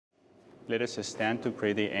Let us stand to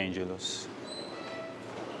pray the Angelus.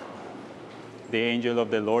 The angel of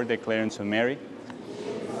the Lord declared unto Mary,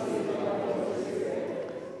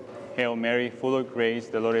 Hail Mary, full of grace,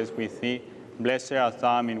 the Lord is with thee. Blessed art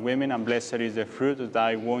thou among women, and blessed is the fruit of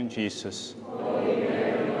thy womb, Jesus. Holy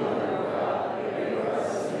Mary, Mother of God, pray for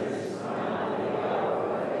us sinners, now and at the hour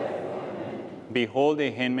of our death. Amen. Behold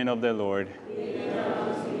the handmaid of the Lord. Be it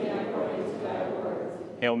done unto me according to thy word.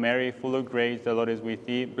 Hail Mary, full of grace, the Lord is with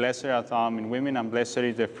thee. Blessed art thou among women, and blessed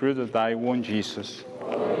is the fruit of thy womb, Jesus.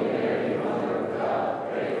 Holy Mary, Mother of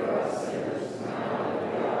God, pray for us sinners, now and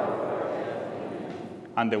at the hour of our death.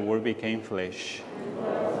 Amen. And the Word became flesh.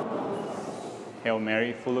 Hail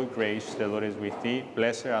Mary, full of grace, the Lord is with thee.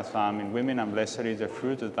 Blessed art thou among women, and blessed is the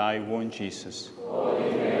fruit of thy womb, Jesus. Holy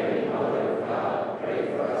Mary, Mother of God, pray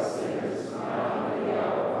for us sinners, now and at the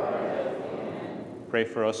hour of our death. Amen. Pray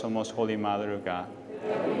for us, O most holy Mother of God.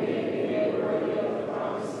 That we may be made worthy of the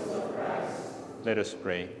promises of Christ. Let us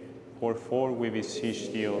pray. Pour forth, we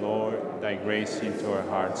beseech thee, O Lord, thy grace into our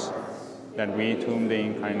hearts, that we, to whom the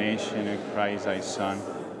incarnation of Christ thy Son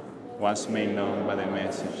was made known by the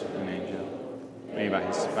message of an angel, may by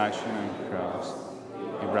his passion and cross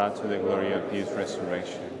be brought to the glory of his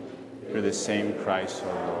resurrection, through the same Christ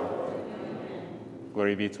our Lord.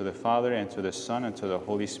 Glory be to the Father, and to the Son, and to the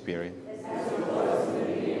Holy Spirit. As it was in the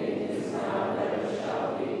beginning, is now, and ever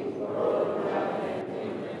shall be, world without end.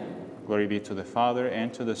 Amen. Glory be to the Father,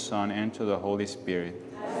 and to the Son, and to the Holy Spirit.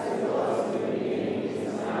 As it was in the beginning,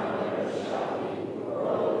 is now, and ever shall be,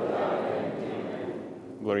 world without end.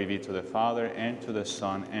 Amen. Glory be to the Father, and to the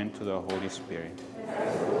Son, and to the Holy Spirit.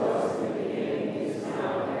 As it was in the beginning, is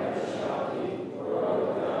now, and ever shall be,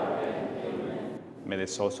 world without end. Amen. May the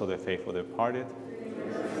souls of the faithful departed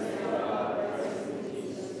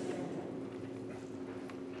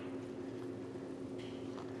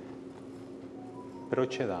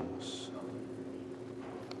procedamos.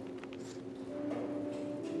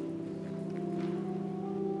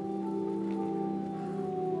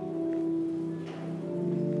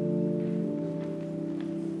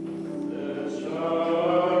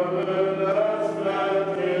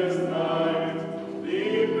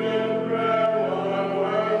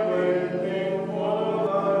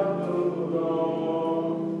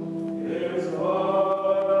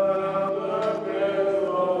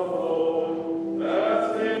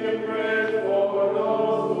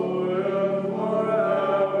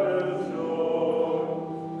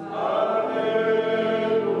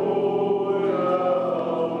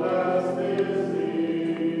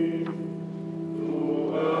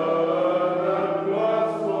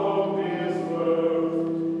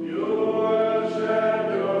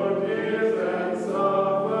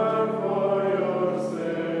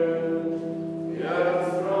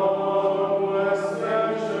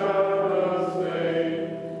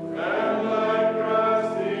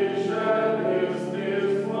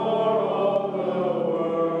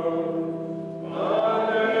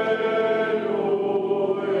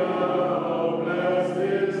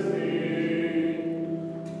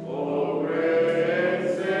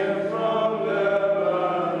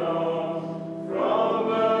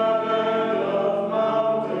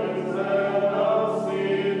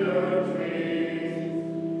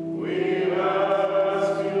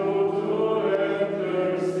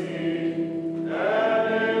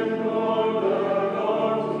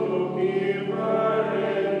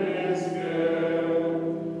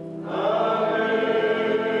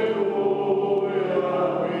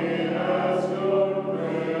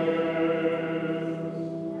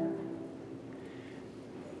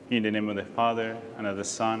 In the name of the Father, and of the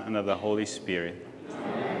Son, and of the Holy Spirit.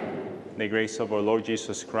 Amen. The grace of our Lord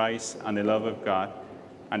Jesus Christ, and the love of God,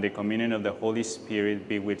 and the communion of the Holy Spirit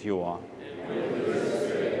be with you all. And with your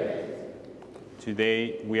spirit.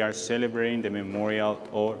 Today we are celebrating the memorial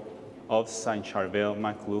of Saint Sharbel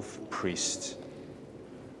Makluf, priest.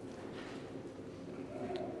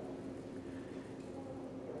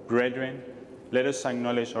 Brethren, let us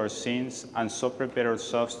acknowledge our sins and so prepare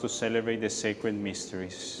ourselves to celebrate the sacred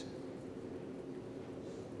mysteries.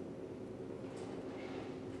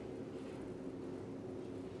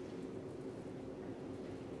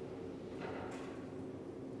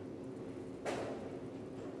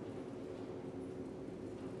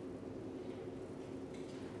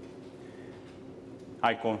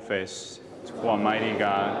 I confess to Almighty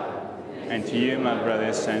God and to you, my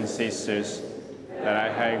brothers and sisters, that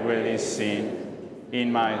I have greatly sinned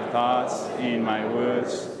in my thoughts, in my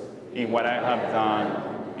words, in what I have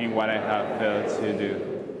done, in what I have failed to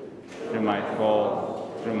do. Through my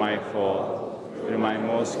fault, through my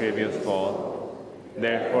most grievous fault.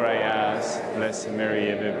 Therefore I ask, Blessed Mary,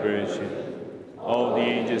 ever Virgin, all the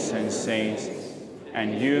angels and saints,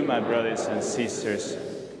 and you, my brothers and sisters,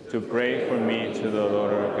 to pray for me to the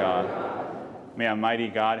Lord our God. May Almighty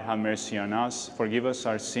God have mercy on us, forgive us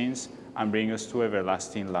our sins, and bring us to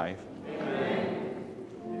everlasting life.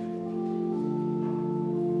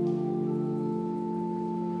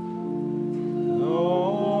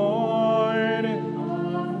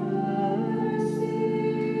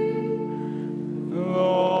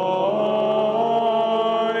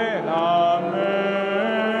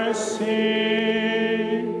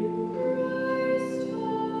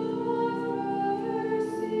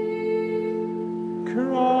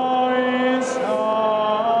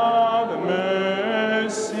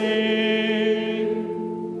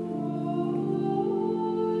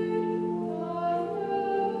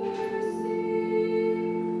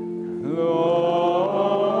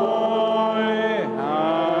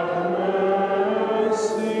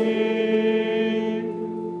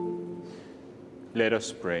 Let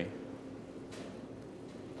us pray.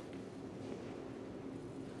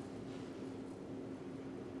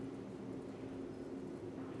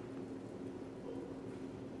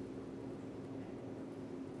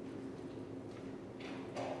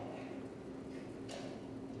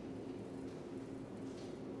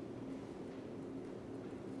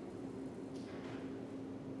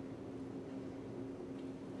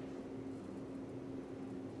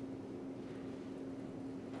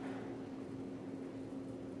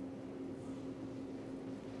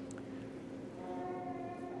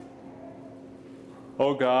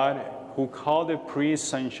 O God, who called the priest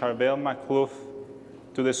Saint Sharbel Maclouf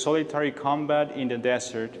to the solitary combat in the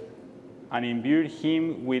desert and imbued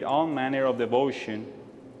him with all manner of devotion,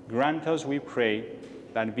 grant us, we pray,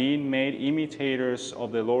 that being made imitators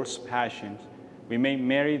of the Lord's passions, we may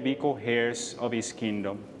merit be co-heirs of his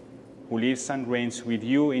kingdom, who lives and reigns with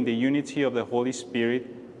you in the unity of the Holy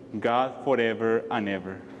Spirit, God forever and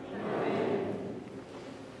ever.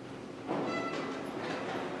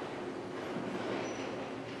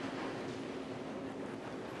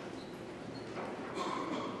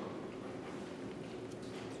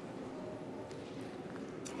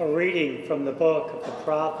 A reading from the book of the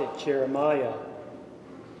prophet Jeremiah.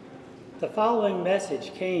 The following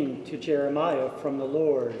message came to Jeremiah from the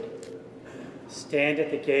Lord. Stand at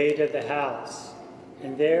the gate of the house,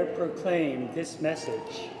 and there proclaim this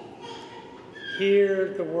message.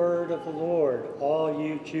 Hear the word of the Lord, all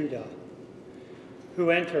you Judah, who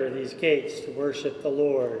enter these gates to worship the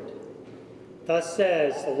Lord. Thus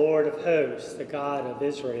says the Lord of hosts, the God of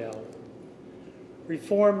Israel.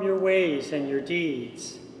 Reform your ways and your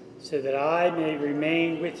deeds, so that I may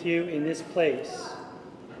remain with you in this place.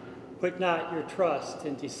 Put not your trust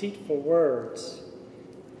in deceitful words.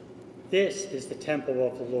 This is the temple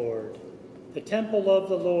of the Lord, the temple of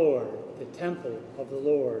the Lord, the temple of the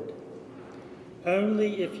Lord.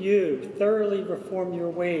 Only if you thoroughly reform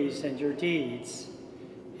your ways and your deeds,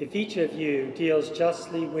 if each of you deals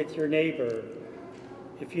justly with your neighbor,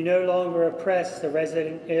 if you no longer oppress the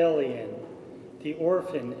resident alien, the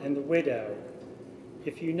orphan and the widow,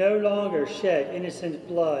 if you no longer shed innocent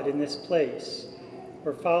blood in this place,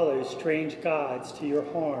 or follow strange gods to your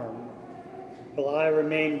harm, will I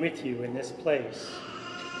remain with you in this place,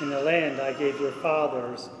 in the land I gave your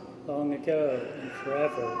fathers long ago and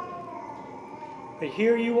forever. But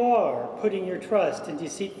here you are, putting your trust in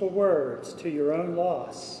deceitful words to your own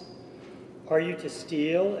loss. Are you to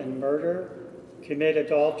steal and murder, commit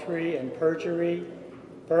adultery and perjury,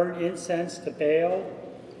 burn incense to Baal,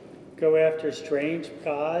 go after strange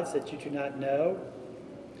gods that you do not know,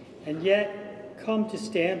 and yet come to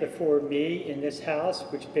stand before me in this house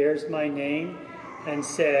which bears my name and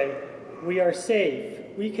say, we are safe,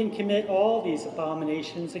 we can commit all these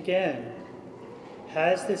abominations again?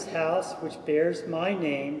 Has this house which bears my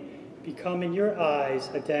name become in your eyes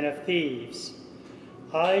a den of thieves?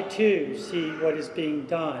 I too see what is being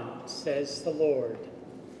done, says the Lord.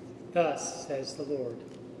 Thus says the Lord.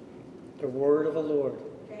 The word of the Lord.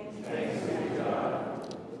 Thanks be to God.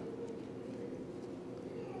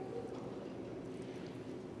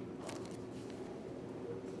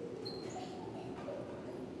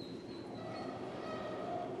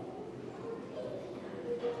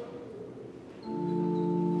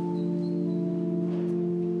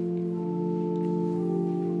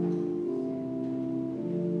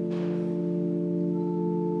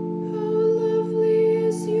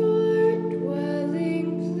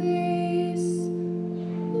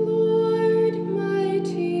 Lord, my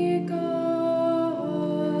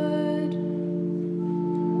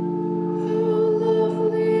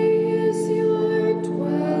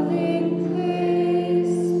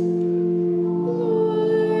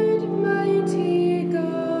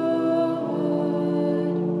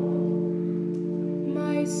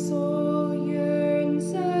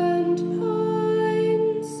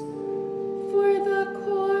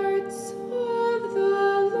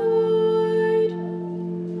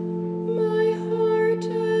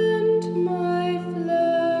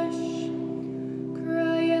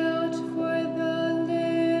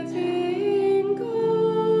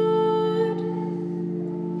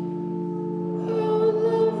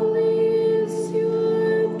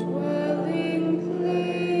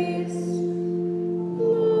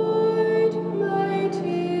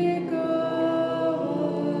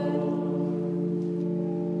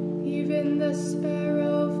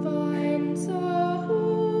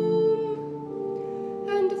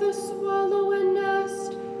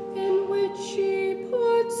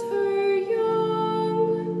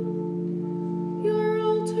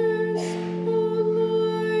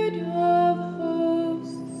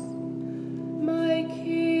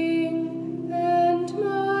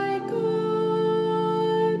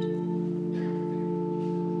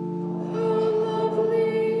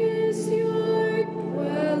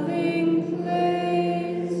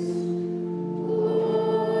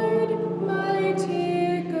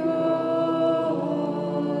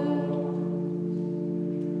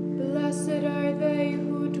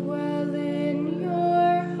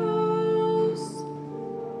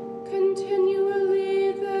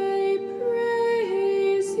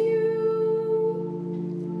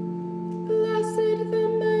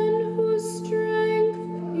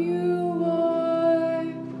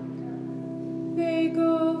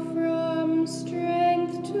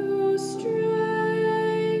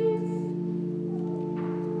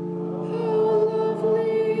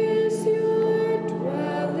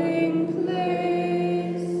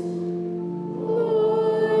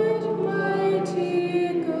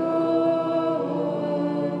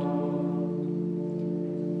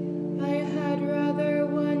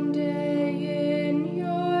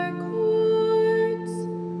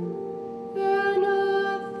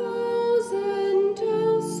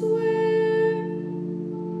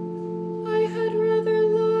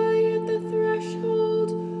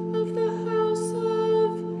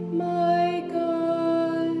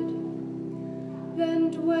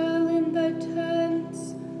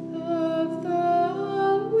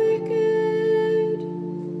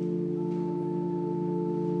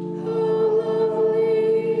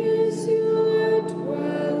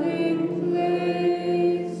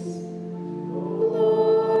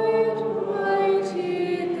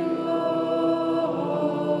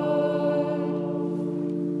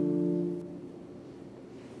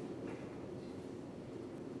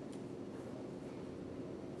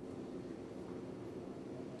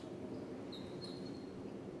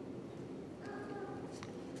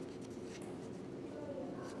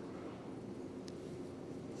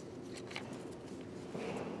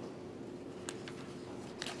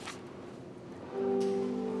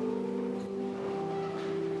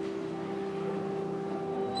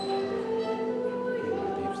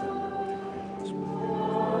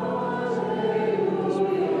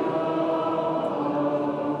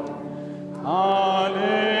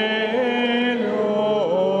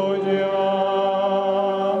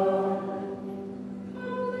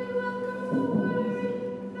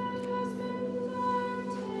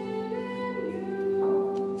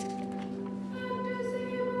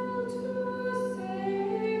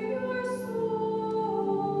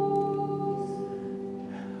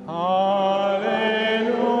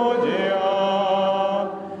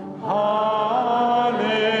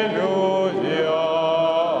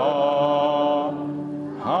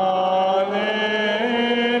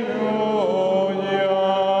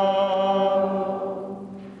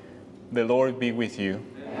with you.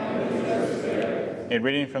 A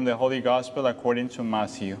reading from the Holy Gospel according to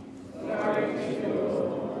Matthew.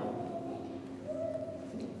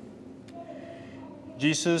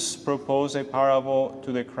 Jesus proposed a parable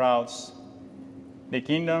to the crowds. The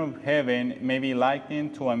kingdom of heaven may be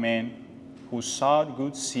likened to a man who sowed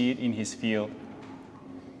good seed in his field.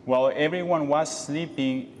 While everyone was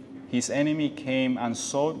sleeping, his enemy came and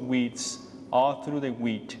sowed weeds all through the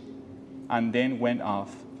wheat, and then went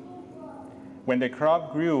off. When the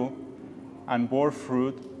crop grew and bore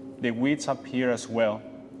fruit, the weeds appeared as well.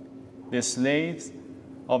 The slaves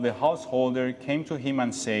of the householder came to him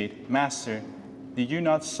and said, "Master, did you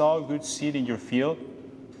not sow good seed in your field?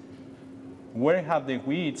 Where have the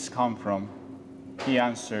weeds come from?" He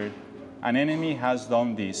answered, "An enemy has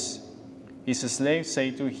done this." His slaves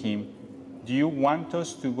said to him, "Do you want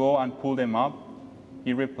us to go and pull them up?"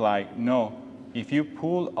 He replied, "No. If you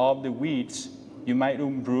pull up the weeds, you might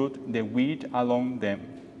uproot the wheat along them.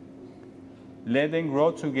 Let them grow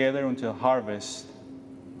together until harvest.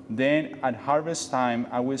 Then at harvest time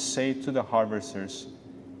I will say to the harvesters,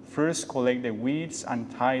 'First collect the weeds and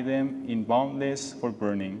tie them in bundles for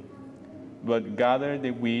burning, but gather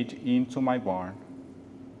the wheat into my barn.'"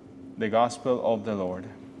 The Gospel of the Lord.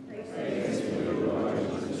 Praise to you, Lord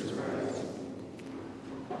Jesus Christ.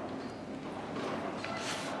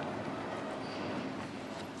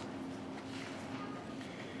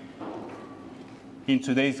 In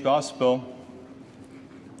today's Gospel,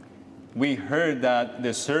 we heard that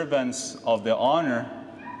the servants of the owner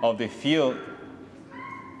of the field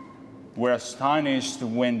were astonished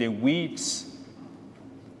when the weeds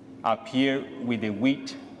appeared with the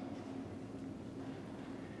wheat.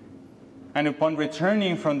 And upon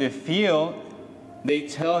returning from the field, they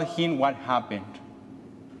tell him what happened.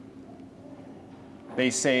 They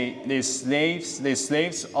say, the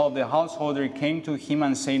slaves of the householder came to him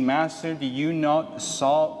and said, "Master, did you not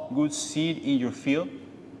sow good seed in your field?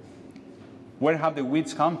 Where have the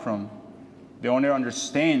weeds come from?" The owner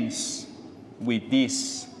understands with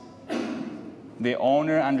this. The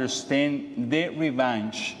owner understands the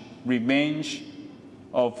revenge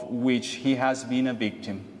of which he has been a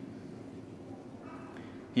victim.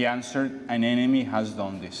 He answered, "An enemy has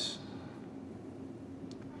done this."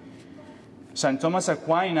 St. Thomas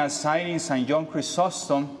Aquinas, citing St. John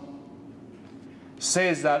Chrysostom,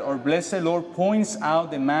 says that our blessed Lord points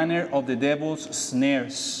out the manner of the devil's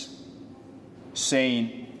snares,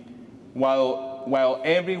 saying, while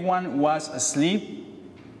everyone was asleep,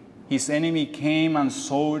 his enemy came and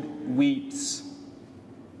sowed weeds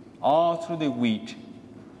all through the wheat,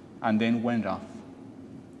 and then went off.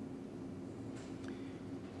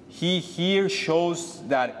 He here shows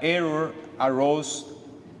that error arose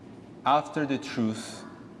after the truth.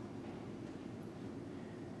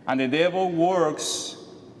 And the devil works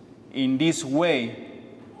in this way,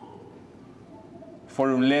 for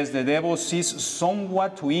unless the devil sees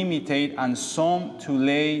somewhat to imitate and some to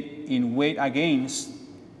lay in wait against,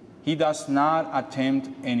 he does not attempt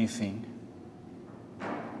anything.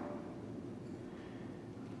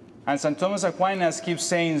 And St. Thomas Aquinas keeps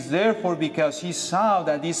saying, therefore, because he saw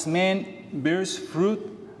that this man bears fruit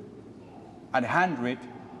at 100,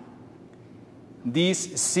 this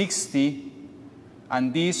 60,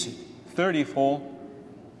 and this 30-fold,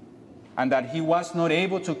 and that he was not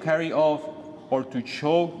able to carry off or to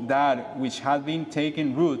choke that which had been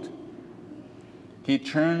taken root, he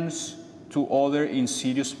turns to other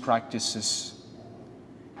insidious practices,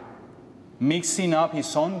 mixing up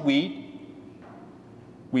his own wheat,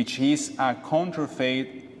 which is a counterfeit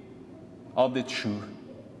of the truth,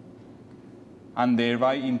 and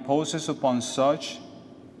thereby imposes upon such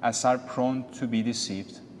as are prone to be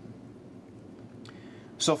deceived.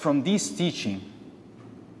 So from this teaching,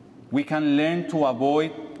 we can learn to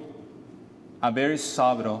avoid a very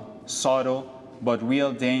subtle but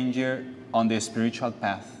real danger on the spiritual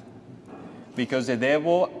path. Because the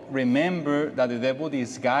devil, remember that the devil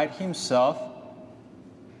disguised himself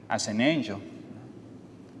as an angel.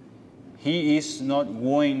 He is not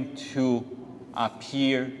going to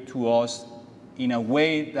appear to us in a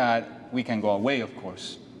way that we can go away, of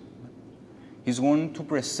course. He's going to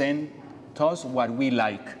present us what we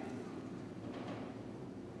like.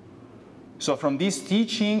 So from this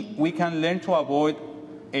teaching, we can learn to avoid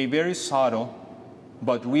a very subtle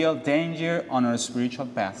but real danger on our spiritual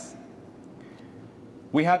path.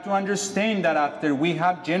 We have to understand that after we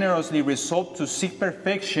have generously resolved to seek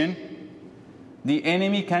perfection, the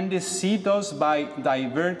enemy can deceive us by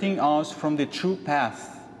diverting us from the true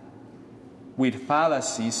path with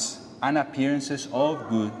fallacies and appearances of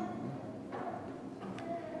good.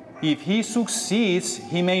 If he succeeds,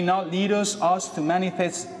 he may not lead us to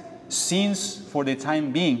manifest sins for the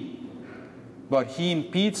time being, but he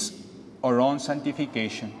impedes our own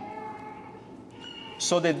sanctification.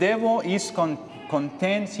 So the devil is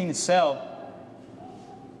content himself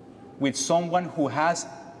with someone who has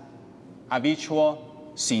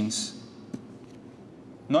habitual sins.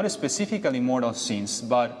 Not specifically mortal sins,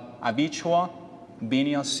 but habitual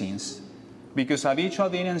venial sins. Because habitual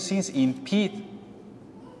venial sins impede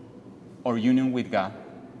our union with God,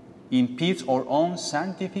 impedes our own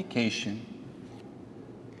sanctification.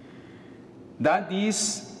 That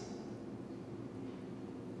this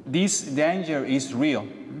danger is real.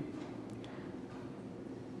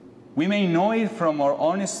 We may know it from our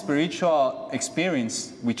own spiritual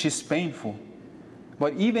experience, which is painful.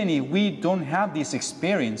 But even if we don't have this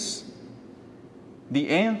experience, the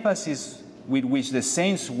emphasis with which the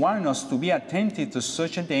saints warn us to be attentive to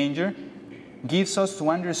such a danger gives us to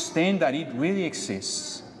understand that it really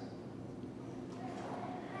exists.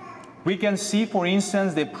 We can see, for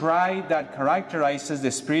instance, the pride that characterizes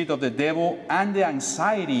the spirit of the devil and the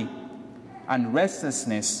anxiety and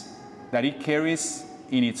restlessness that it carries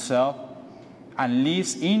in itself and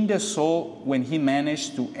lives in the soul when he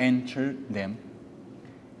managed to enter them.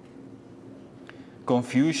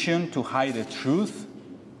 Confusion to hide the truth,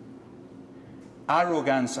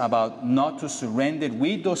 arrogance about not to surrender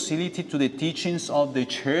with docility to the teachings of the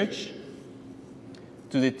church,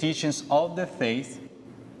 to the teachings of the faith,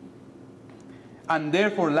 and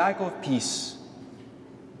therefore lack of peace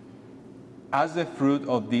as the fruit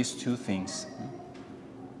of these two things.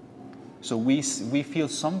 So we feel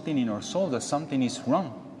something in our soul that something is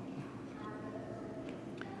wrong.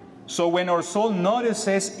 So when our soul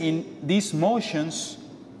notices in these motions,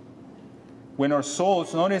 when our soul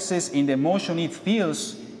notices in the motion it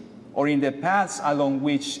feels, or in the paths along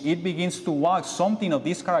which it begins to walk something of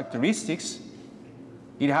these characteristics,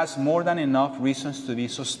 it has more than enough reasons to be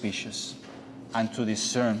suspicious and to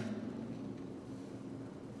discern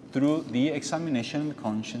through the examination of the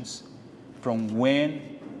conscience from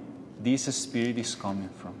when this spirit is coming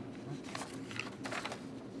from.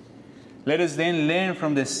 Let us then learn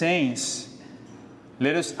from the saints.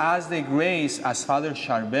 Let us ask the grace as Father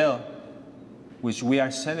Sharbel, which we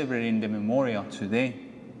are celebrating the memorial today,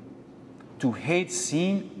 to hate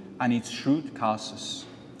sin and its root causes.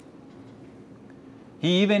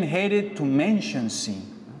 He even hated to mention sin.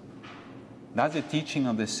 That's the teaching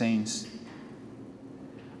of the saints.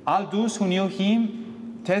 All those who knew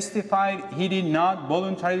him testified he did not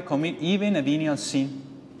voluntarily commit even a venial sin.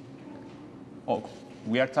 Oh,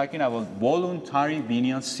 we are talking about voluntary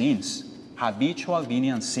venial sins, habitual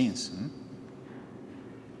venial sins.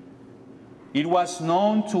 It was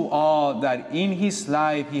known to all that in his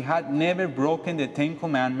life he had never broken the 10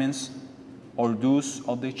 Commandments or those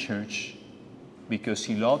of the church, because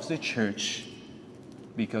he loves the church,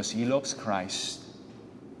 because he loves Christ.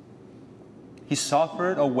 He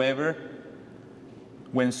suffered, however,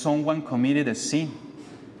 when someone committed a sin.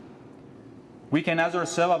 We can ask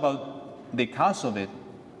ourselves about the cause of it.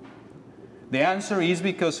 The answer is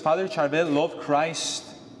because Father Sharbel loved Christ.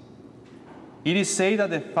 It is said that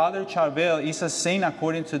the Father Sharbel is a saint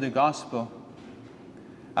according to the Gospel,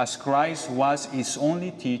 as Christ was his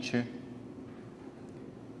only teacher.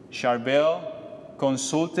 Sharbel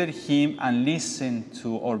consulted him and listened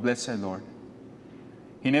to our blessed Lord.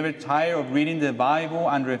 He never tired of reading the Bible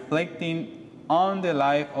and reflecting on the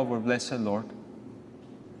life of our blessed Lord.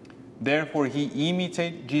 Therefore, he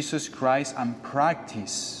imitated Jesus Christ and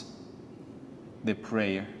practiced the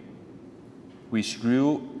prayer, which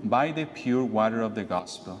grew by the pure water of the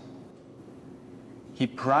gospel. He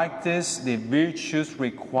practiced the virtues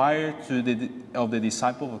required of the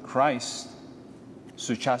disciple of Christ,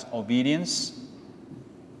 such as obedience,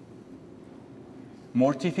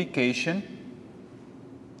 mortification,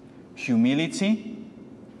 humility,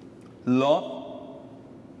 love,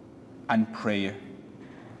 and prayer.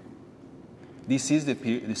 This is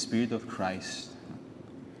the Spirit of Christ.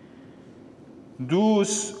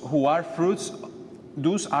 Those who are fruits,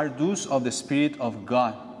 those are those of the Spirit of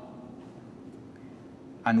God.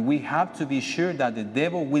 And we have to be sure that the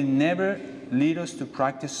devil will never lead us to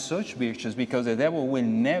practice such virtues, because the devil will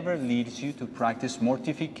never lead you to practice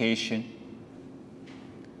mortification,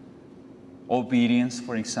 obedience,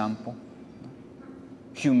 for example,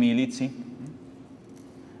 humility.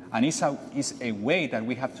 And it's a way that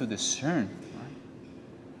we have to discern.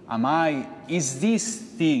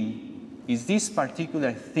 Is this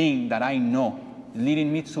particular thing that I know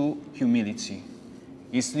leading me to humility?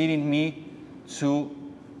 Is leading me to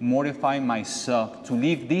mortify myself, to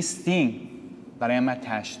leave this thing that I am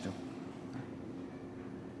attached to?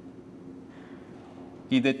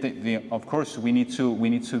 Of course, we need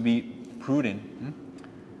to be prudent.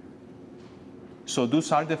 So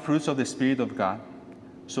those are the fruits of the Spirit of God.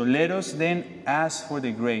 So let us then ask for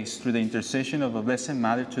the grace through the intercession of the Blessed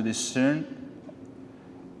Mother to discern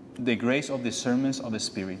the grace of discernment of the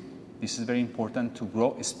Spirit. This is very important to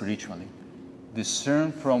grow spiritually.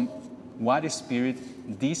 Discern from what spirit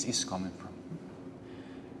this is coming from.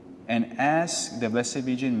 And ask the Blessed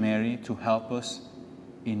Virgin Mary to help us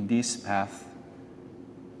in this path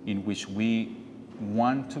in which we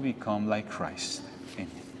want to become like Christ. Amen.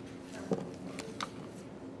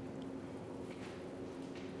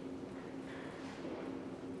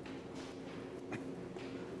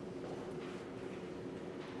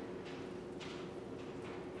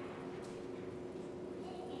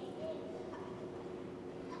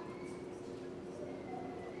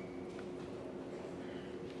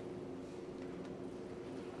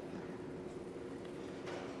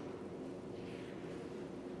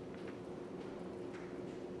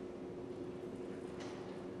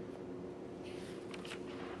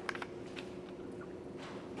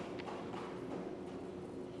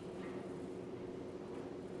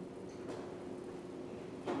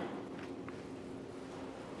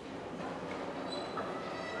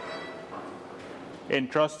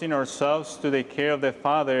 Entrusting ourselves to the care of the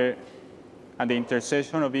Father and the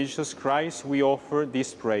intercession of Jesus Christ, we offer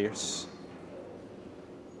these prayers.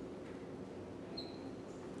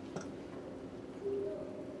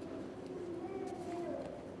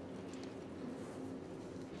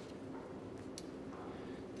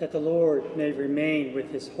 That the Lord may remain with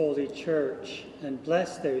his holy church and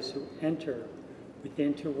bless those who enter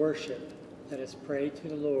within to worship, let us pray to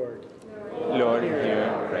the Lord. Lord, hear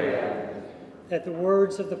our prayer. That the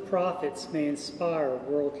words of the prophets may inspire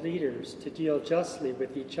world leaders to deal justly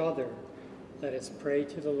with each other, let us pray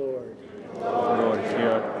to the Lord. Lord,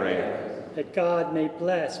 hear our prayer. That God may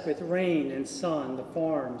bless with rain and sun the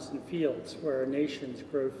farms and fields where our nations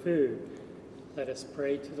grow food, let us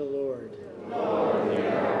pray to the Lord. Lord, hear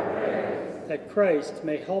our prayer. That Christ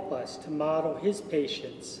may help us to model his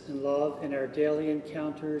patience and love in our daily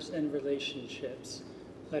encounters and relationships,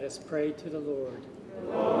 let us pray to the Lord.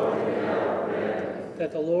 Lord, hear our prayer.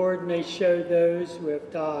 That the Lord may show those who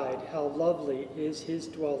have died how lovely is his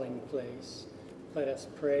dwelling place, let us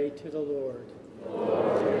pray to the Lord.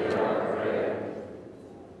 Lord, hear our prayer.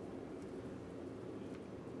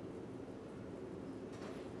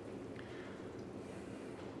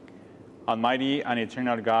 Almighty and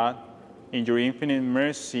eternal God, in your infinite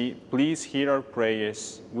mercy, please hear our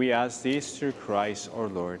prayers. We ask this through Christ our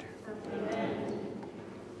Lord. Amen.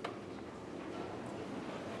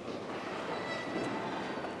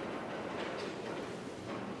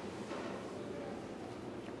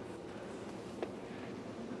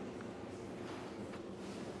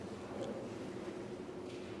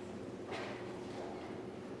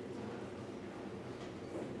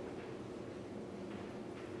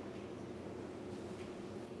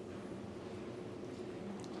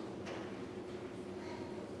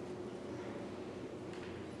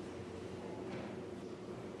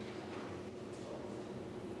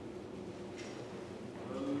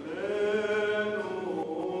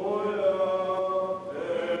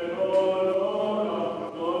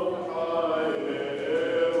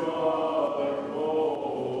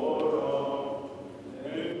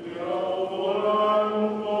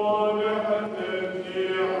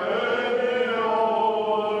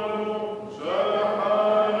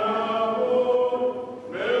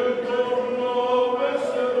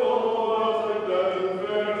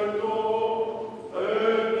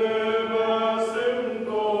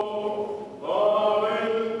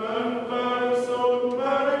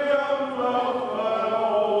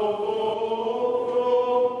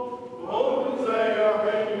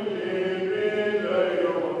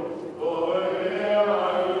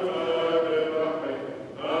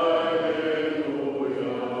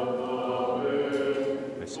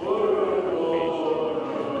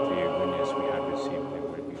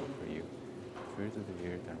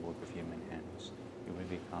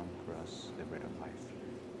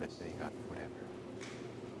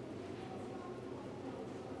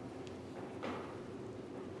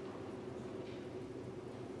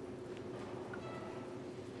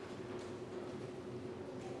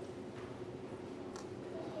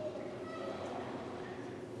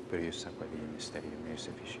 Per ius aquavi mysterium meus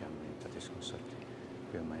efficiam humanitatis consorti,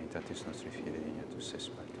 qui humanitatis nostri fide dignatus es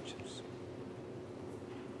participus.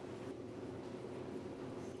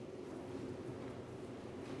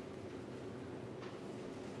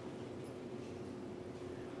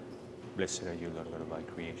 Blessed are you, Lord God of all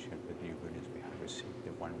creation, with your goodness we have received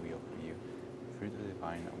the one we offer you, fruit of the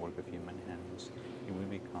divine, a work of human hands, it will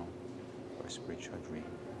become our spiritual dream.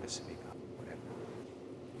 Blessed be God forever.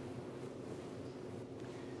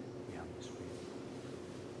 We have this for you.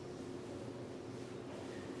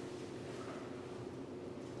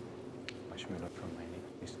 Wash me, Lord, from my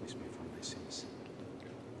iniquities, cleanse me from my sins.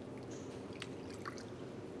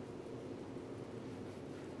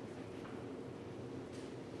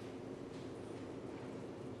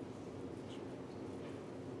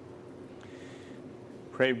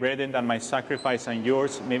 Pray, brethren, that my sacrifice and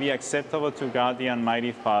yours may be acceptable to God, the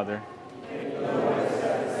Almighty Father. May the Lord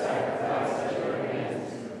accept the sacrifice at your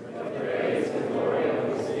hands, the praise and glory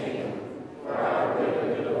of his name, for our good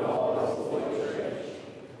and good of all his holy church.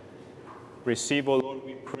 Receive, O Lord,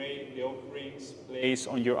 we pray, the offerings placed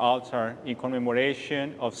on your altar in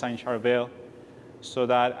commemoration of Saint Sharbel, so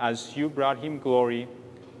that as you brought him glory,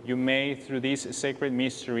 you may, through these sacred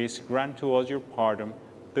mysteries, grant to us your pardon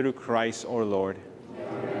through Christ our Lord.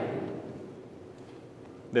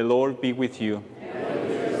 The Lord be with you. And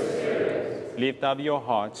with your spirit. Lift up your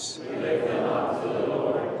hearts. We lift them up to the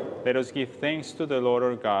Lord. Let us give thanks to the Lord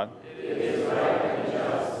our God. It is right and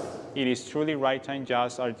just. It is truly right and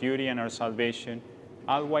just, our duty and our salvation,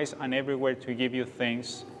 always and everywhere to give you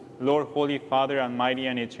thanks, Lord, Holy Father, Almighty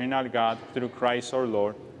and eternal God, through Christ our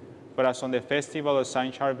Lord. For as on the festival of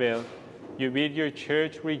Saint Sharbel, you bid your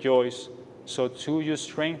church rejoice, so too you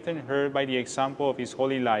strengthen her by the example of his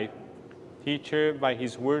holy life. Teach her by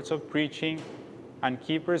his words of preaching, and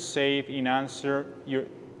keep her safe in answer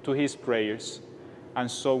to his prayers. And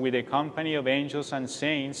so with the company of angels and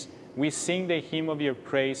saints, we sing the hymn of your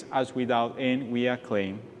praise as without end we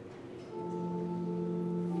acclaim.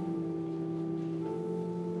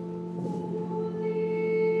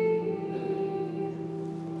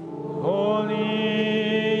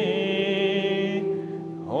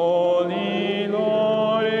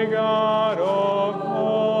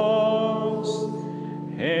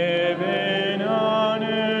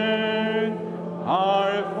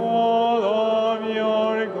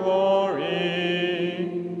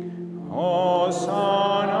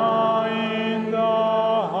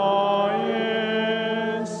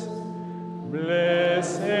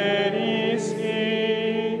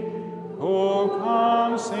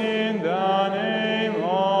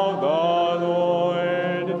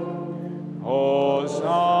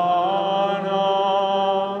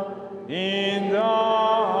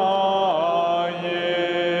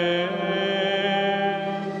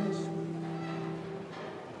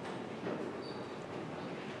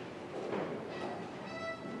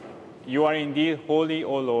 You are indeed holy,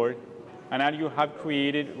 O Lord, and all you have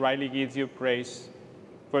created rightly gives you praise.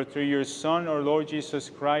 For through your Son, our Lord Jesus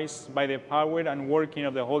Christ, by the power and working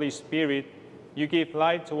of the Holy Spirit, you give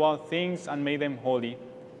life to all things and make them holy.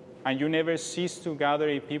 And you never cease to gather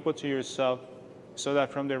a people to yourself, so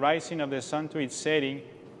that from the rising of the sun to its setting,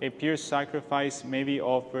 a pure sacrifice may be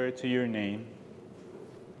offered to your name.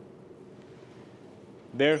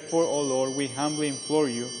 Therefore, O Lord, we humbly implore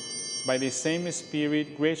you, by the same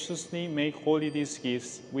Spirit, graciously make holy these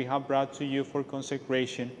gifts we have brought to you for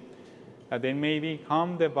consecration, that they may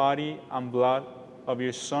become the body and blood of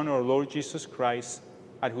your Son, our Lord Jesus Christ,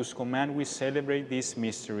 at whose command we celebrate these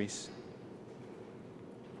mysteries.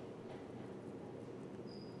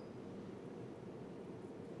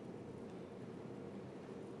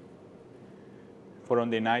 For on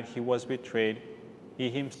the night he was betrayed, he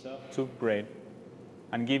himself took bread,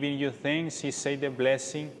 and giving you thanks, he said the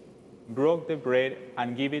blessing, broke the bread,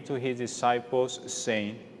 and gave it to his disciples,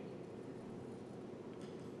 saying,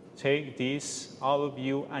 "Take this, all of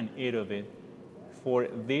you, and eat of it, for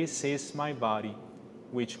this is my body,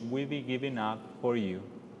 which will be given up for you."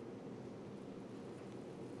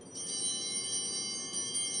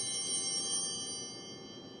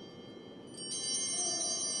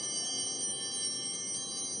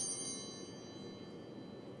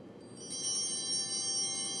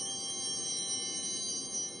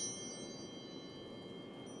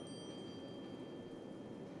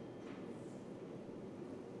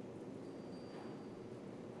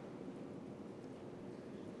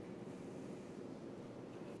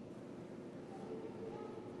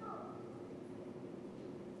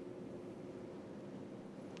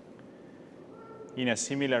 In a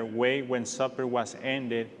similar way, when supper was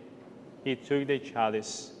ended, he took the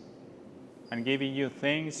chalice, and giving you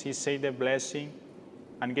thanks, he said the blessing,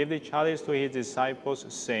 and gave the chalice to his disciples,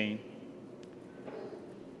 saying,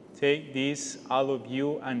 "Take this, all of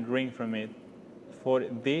you, and drink from it, for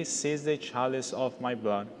this is the chalice of my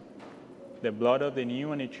blood, the blood of the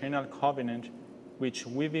new and eternal covenant, which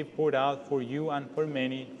will be poured out for you and for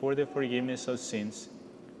many for the forgiveness of sins.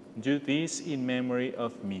 Do this in memory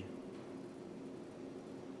of me."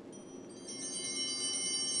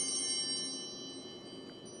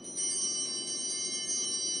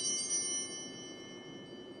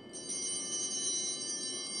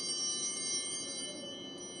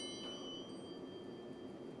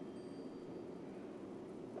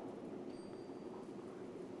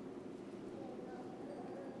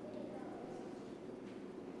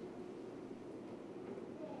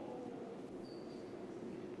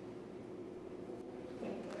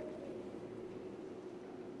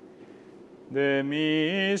 The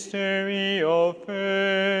mystery of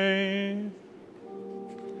faith.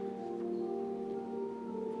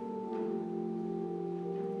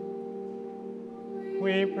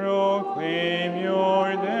 We proclaim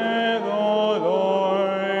your death, O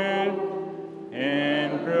Lord,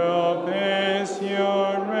 and profess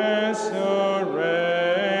your resurrection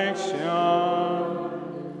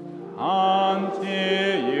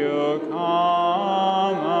until you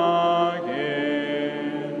come again.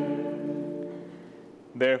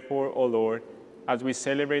 Therefore, O Lord, as we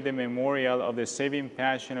celebrate the memorial of the saving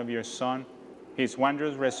passion of your Son, his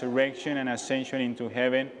wondrous resurrection and ascension into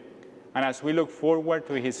heaven, and as we look forward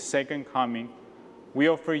to his second coming, we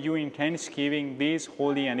offer you in thanksgiving this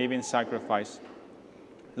holy and living sacrifice.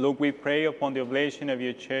 Look, we pray upon the oblation of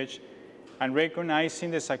your church, and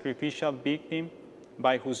recognizing the sacrificial victim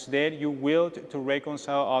by whose death you willed to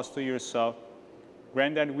reconcile us to yourself,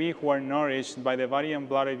 grant that we who are nourished by the body and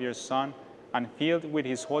blood of your Son and filled with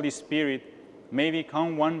his Holy Spirit may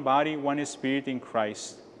become one body, one spirit in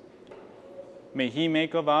Christ. May he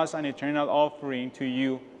make of us an eternal offering to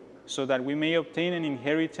you, so that we may obtain an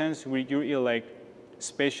inheritance with your elect,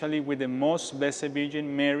 especially with the most blessed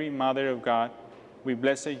Virgin Mary, Mother of God, with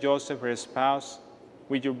blessed Joseph, her spouse,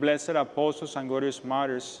 with your blessed apostles and glorious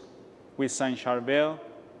martyrs, with Saint Sharbel,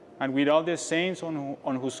 and with all the saints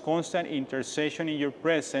on whose constant intercession in your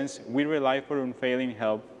presence we rely for unfailing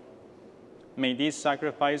help. May this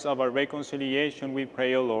sacrifice of our reconciliation, we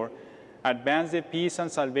pray, O Lord, advance the peace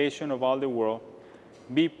and salvation of all the world.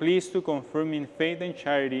 Be pleased to confirm in faith and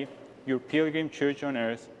charity your pilgrim church on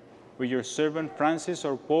earth, with your servant Francis,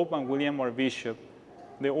 our Pope, and William, our Bishop,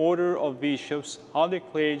 the order of bishops, all the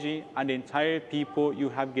clergy, and the entire people you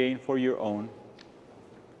have gained for your own.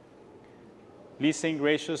 Listen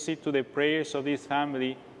graciously to the prayers of this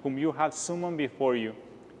family whom you have summoned before you.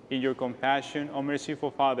 In your compassion, O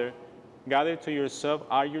merciful Father, gather to yourself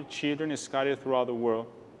all your children scattered throughout the world,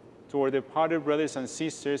 to our departed brothers and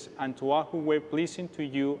sisters, and to all who were pleasing to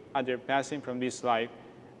you at their passing from this life.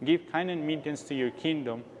 Give kind admittance to your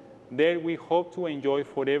kingdom. There we hope to enjoy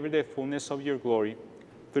forever the fullness of your glory.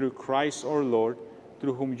 Through Christ our Lord,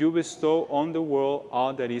 through whom you bestow on the world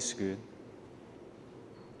all that is good.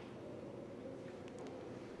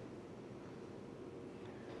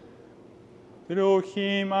 Through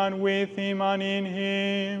him, and with him, and in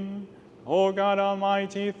him, O God,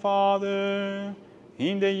 Almighty Father,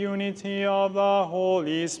 in the unity of the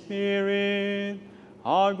Holy Spirit,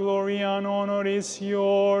 all glory and honor is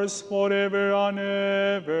yours forever and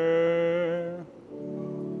ever.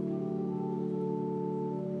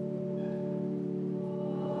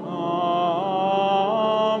 Amen.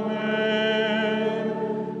 Amen.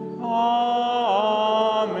 Amen.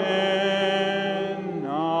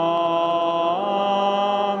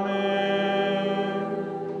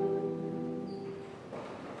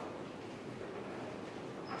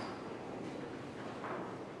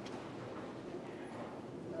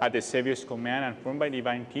 At the Savior's command and formed by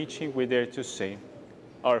divine teaching, we dare to say,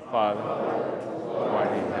 Our Father, who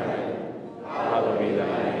art in heaven, hallowed be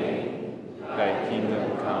thy name. Thy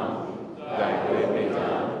kingdom come, thy will be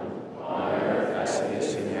done, on earth as it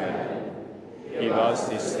is in heaven. Give us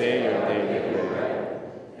this day your daily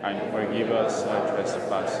bread, and forgive us our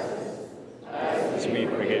trespasses, as we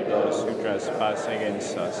forgive those who trespass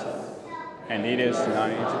against us. And lead us not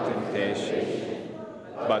into temptation,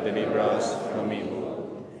 but deliver us from evil.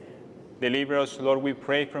 Deliver us, Lord, we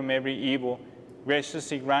pray, from every evil.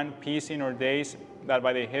 Graciously grant peace in our days, that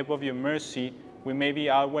by the help of your mercy we may be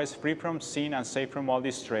always free from sin and safe from all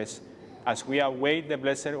distress, as we await the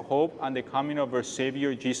blessed hope and the coming of our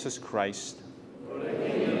Savior, Jesus Christ.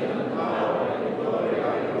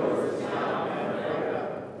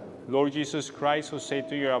 Lord Jesus Christ, who said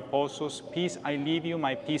to your apostles, Peace I leave you,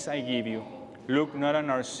 my peace I give you. Look not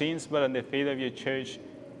on our sins, but on the faith of your church,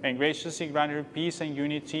 and graciously grant her peace and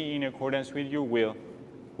unity in accordance with your will,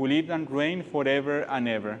 who live and reign forever and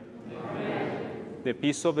ever. Amen. The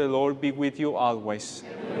peace of the Lord be with you always.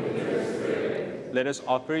 And with your spirit. Let us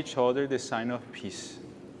offer each other the sign of peace.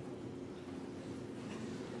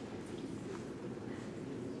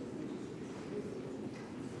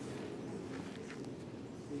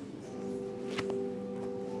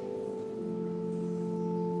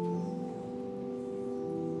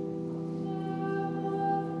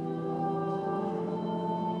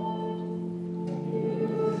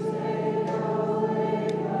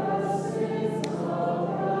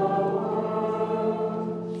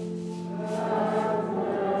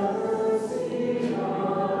 Mercy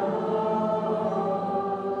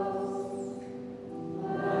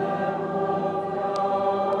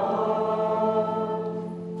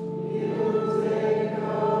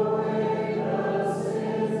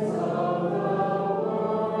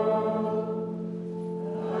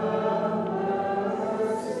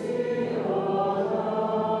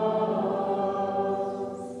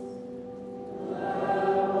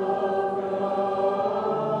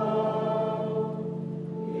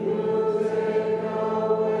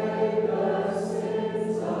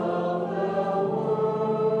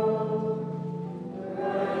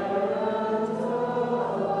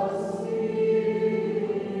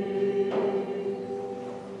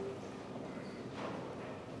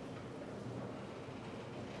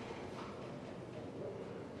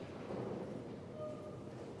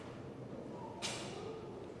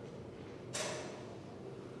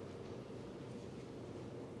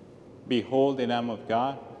Behold the Lamb of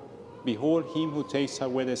God. Behold him who takes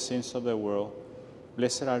away the sins of the world.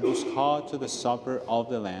 Blessed are those called to the supper of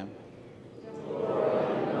the Lamb.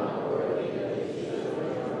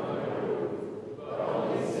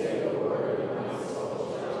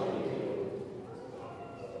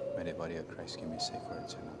 May the body of Christ give me safe for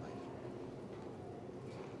eternal life.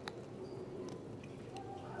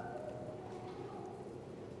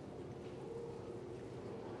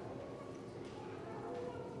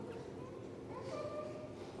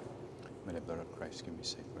 May the blood of Christ give me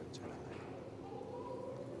safe for eternal life.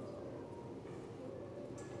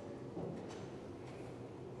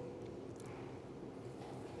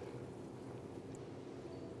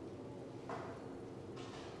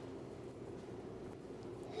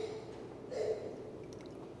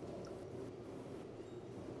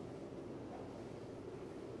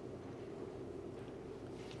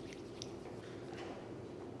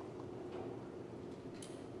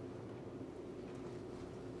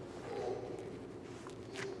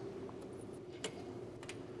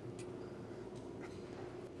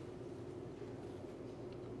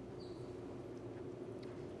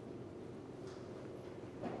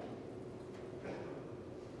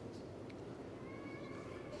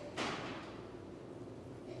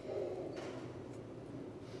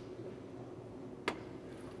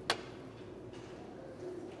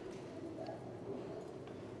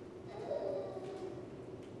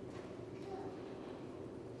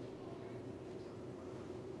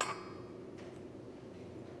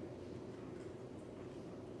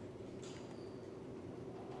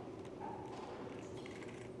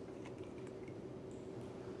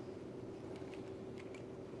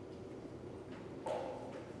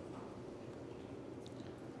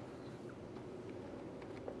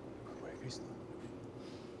 Cristo.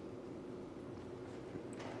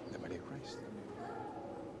 The body of Christ.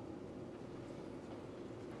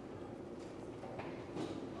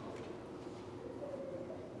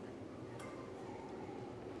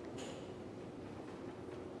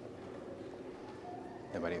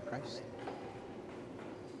 The body of Christ.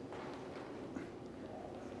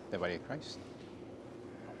 The body of Christ.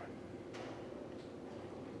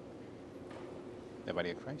 The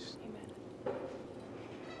body of Christ. Amen.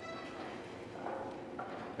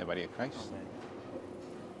 The body of Christ.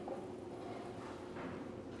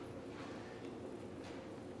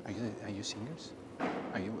 Amen. Are you singers?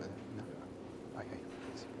 Are you? No. Okay.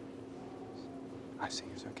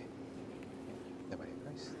 Singers. Okay. The body of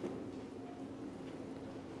Christ.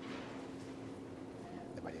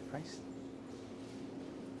 The body of Christ.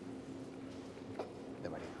 The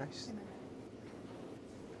body of Christ. Amen.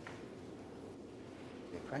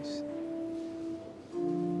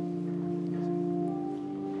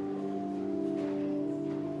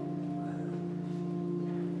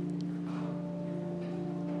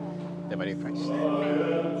 The body of Christ. The body of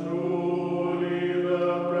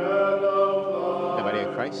Christ. The body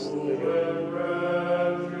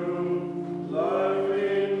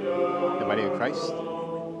of Christ. The body of Christ.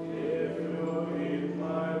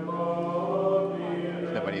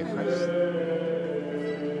 The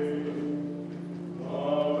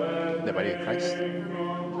body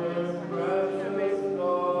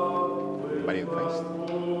of Christ. The body of Christ.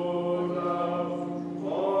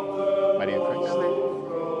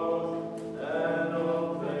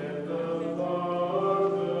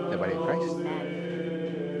 The body of Christ.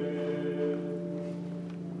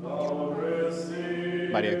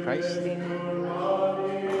 Body of Christ. The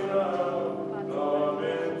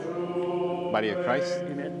body of Christ. Body of Christ.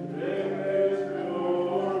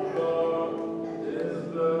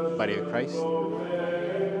 Body of Christ.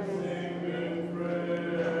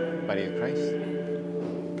 Amen. Body of Christ.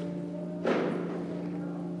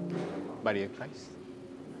 Body of Christ. Body of Christ.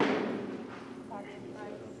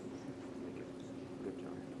 Good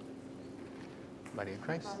job. Body of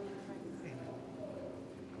Christ.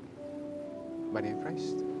 Body of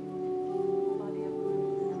Christ.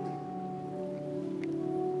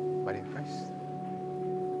 Body of Christ.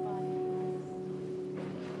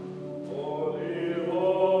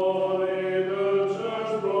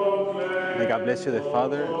 May God bless you, the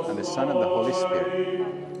Father, and the Son, and the Holy Spirit.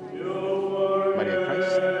 Body of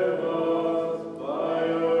Christ.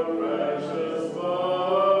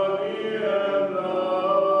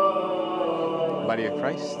 Body of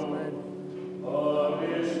Christ.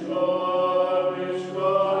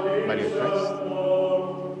 Body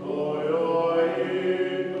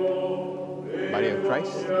of Christ. Body of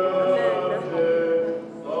Christ.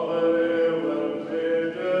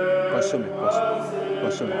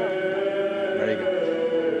 Consume. Very good.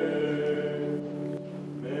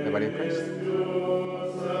 The body of Christ.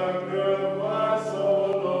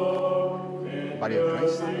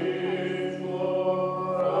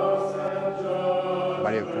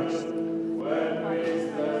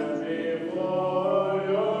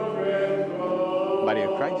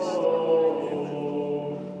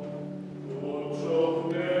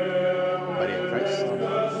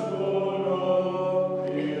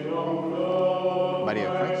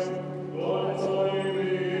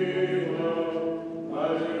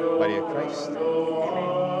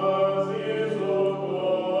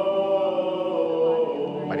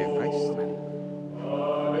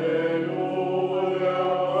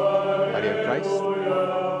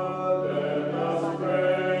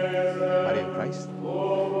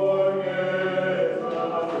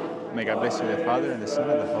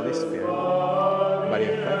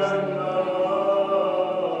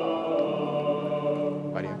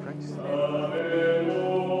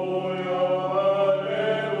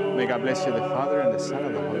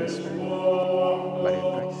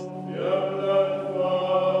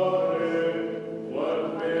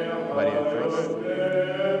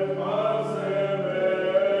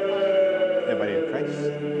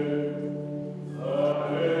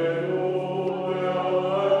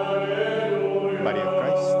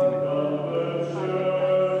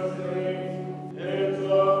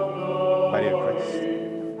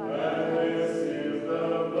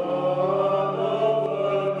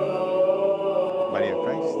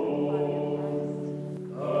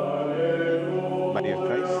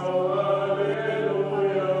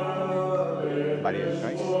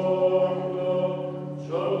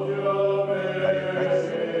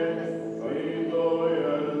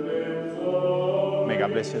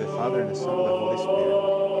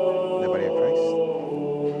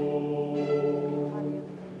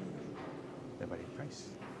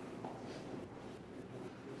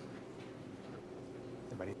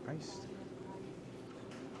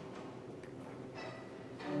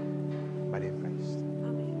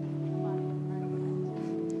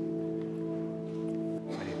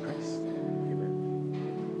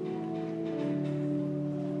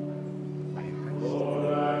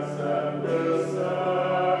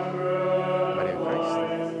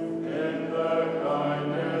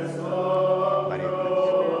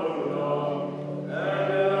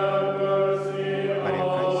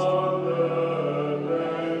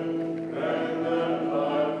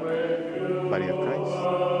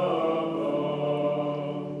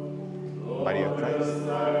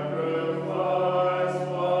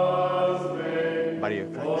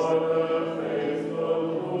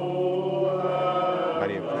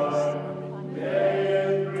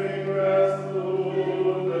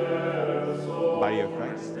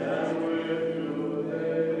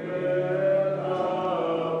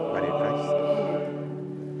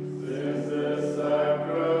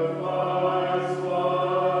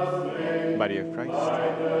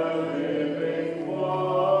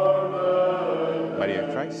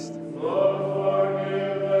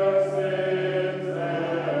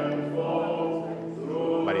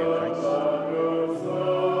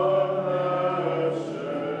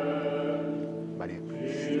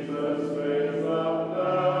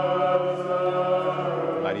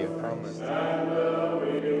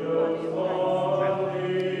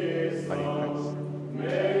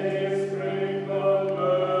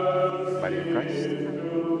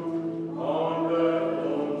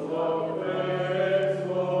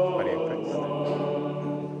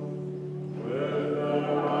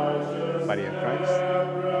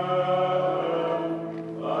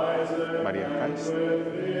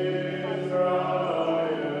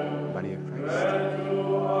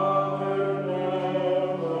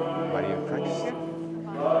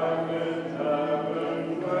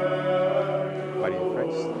 Body of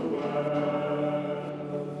Christ.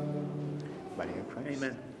 Body of Christ.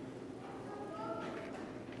 Amen.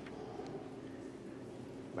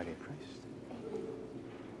 Body of Christ.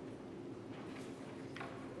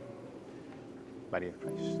 Body of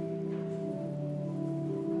Christ.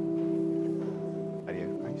 Body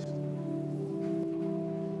of Christ.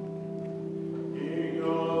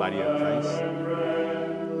 Body of Christ.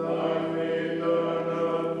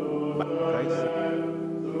 Body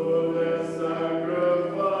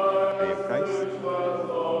of Christ.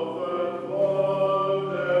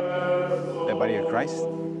 Body of Christ.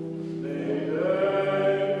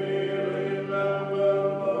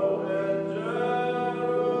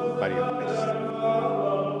 Body of Christ.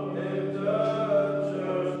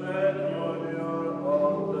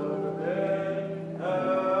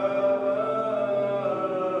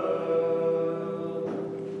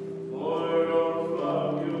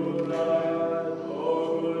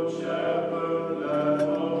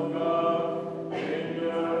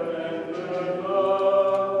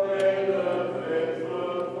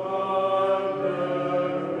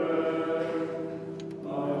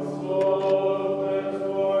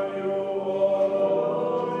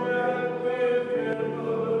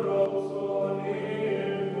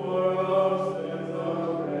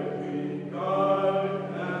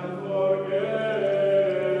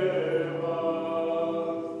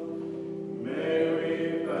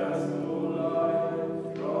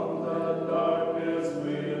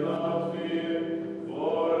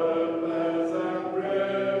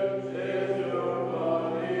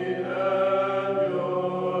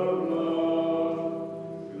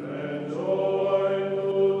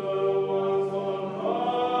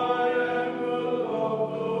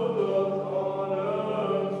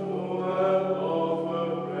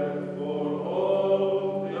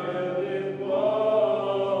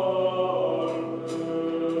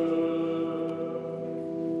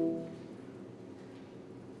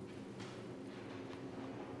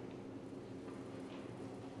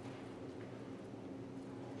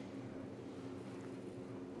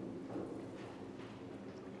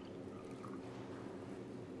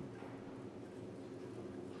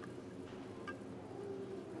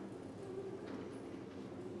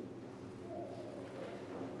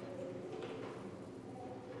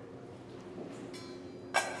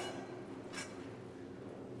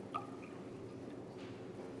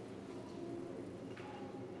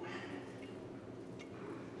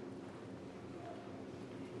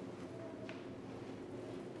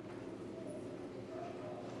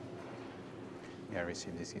 I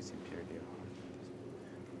receive this gift in purity of heart.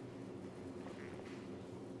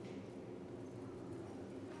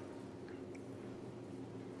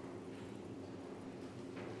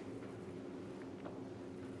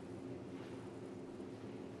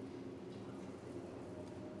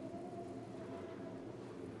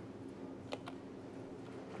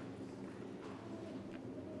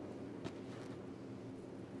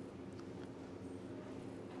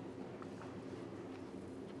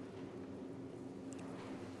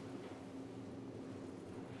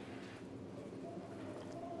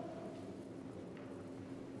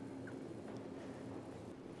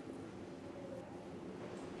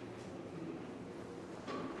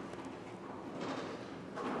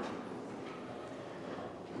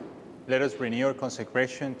 Let us renew our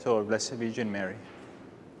consecration to our Blessed Virgin Mary.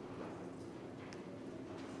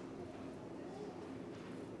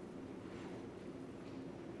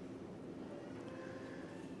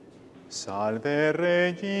 Salve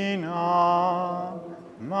Regina,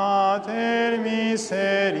 Mater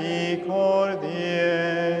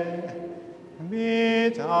misericordiae,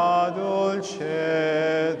 vita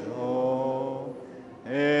dulcedo,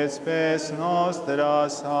 et spes nostra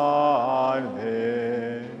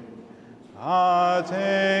salve. A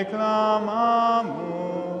te clamamus,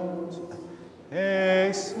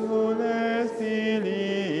 exules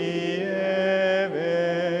filii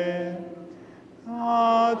Eve,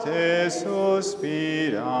 a te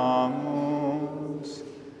suspiramus,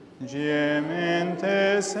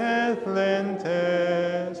 gementes et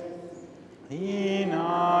plentes, in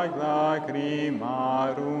ac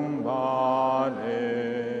lacrimarum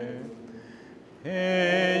vale.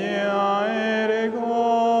 Ea ergo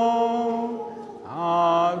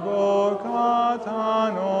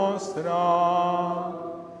advocata nostra,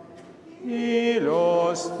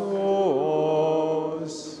 ilos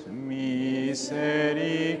tuos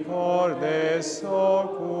misericordes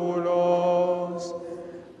oculos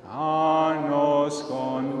a nos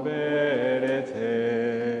converte.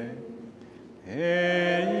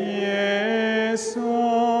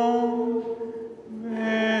 Iesum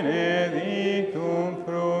benedictum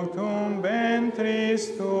fructum ventris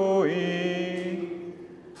tui,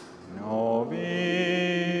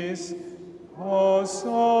 nobis os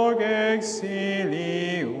hoc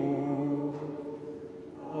exilium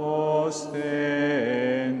ostende.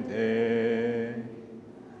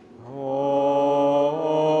 O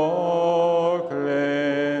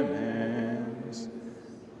clemens,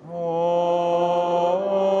 o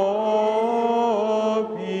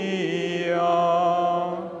pia,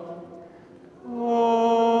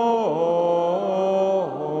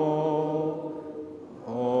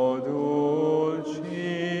 o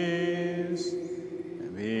dulcis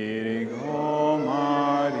Virgo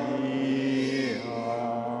Maria.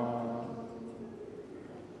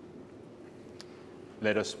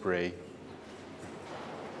 Let us pray.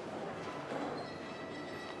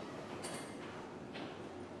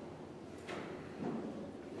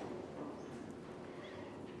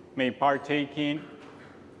 May partaking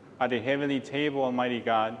at the heavenly table, Almighty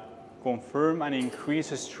God, confirm and increase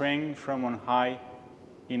strength from on high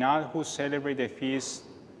in all who celebrate the feast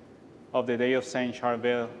of the day of Saint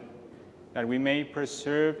Sharbel, that we may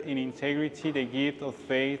preserve in integrity the gift of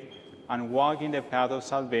faith and walk in the path of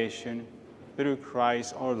salvation through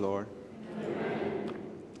Christ our Lord. Amen.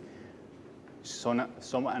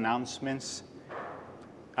 Some announcements.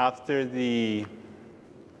 After the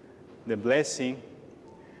blessing,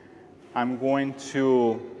 I'm going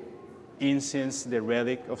to incense the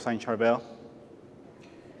relic of Saint Sharbel.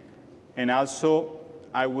 And also,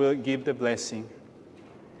 I will give the blessing.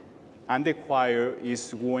 And the choir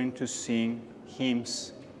is going to sing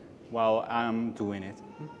hymns while I'm doing it.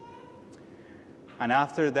 And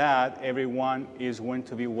after that, everyone is going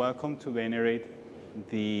to be welcome to venerate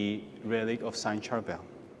the relic of Saint Sharbel.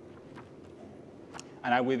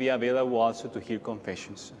 And I will be available also to hear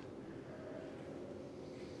confessions.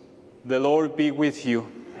 The Lord be with you.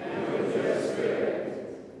 And with your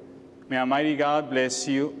spirit. May Almighty God bless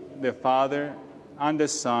you, the Father, and the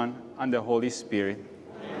Son, and the Holy Spirit.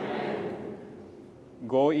 Amen.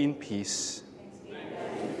 Go in peace.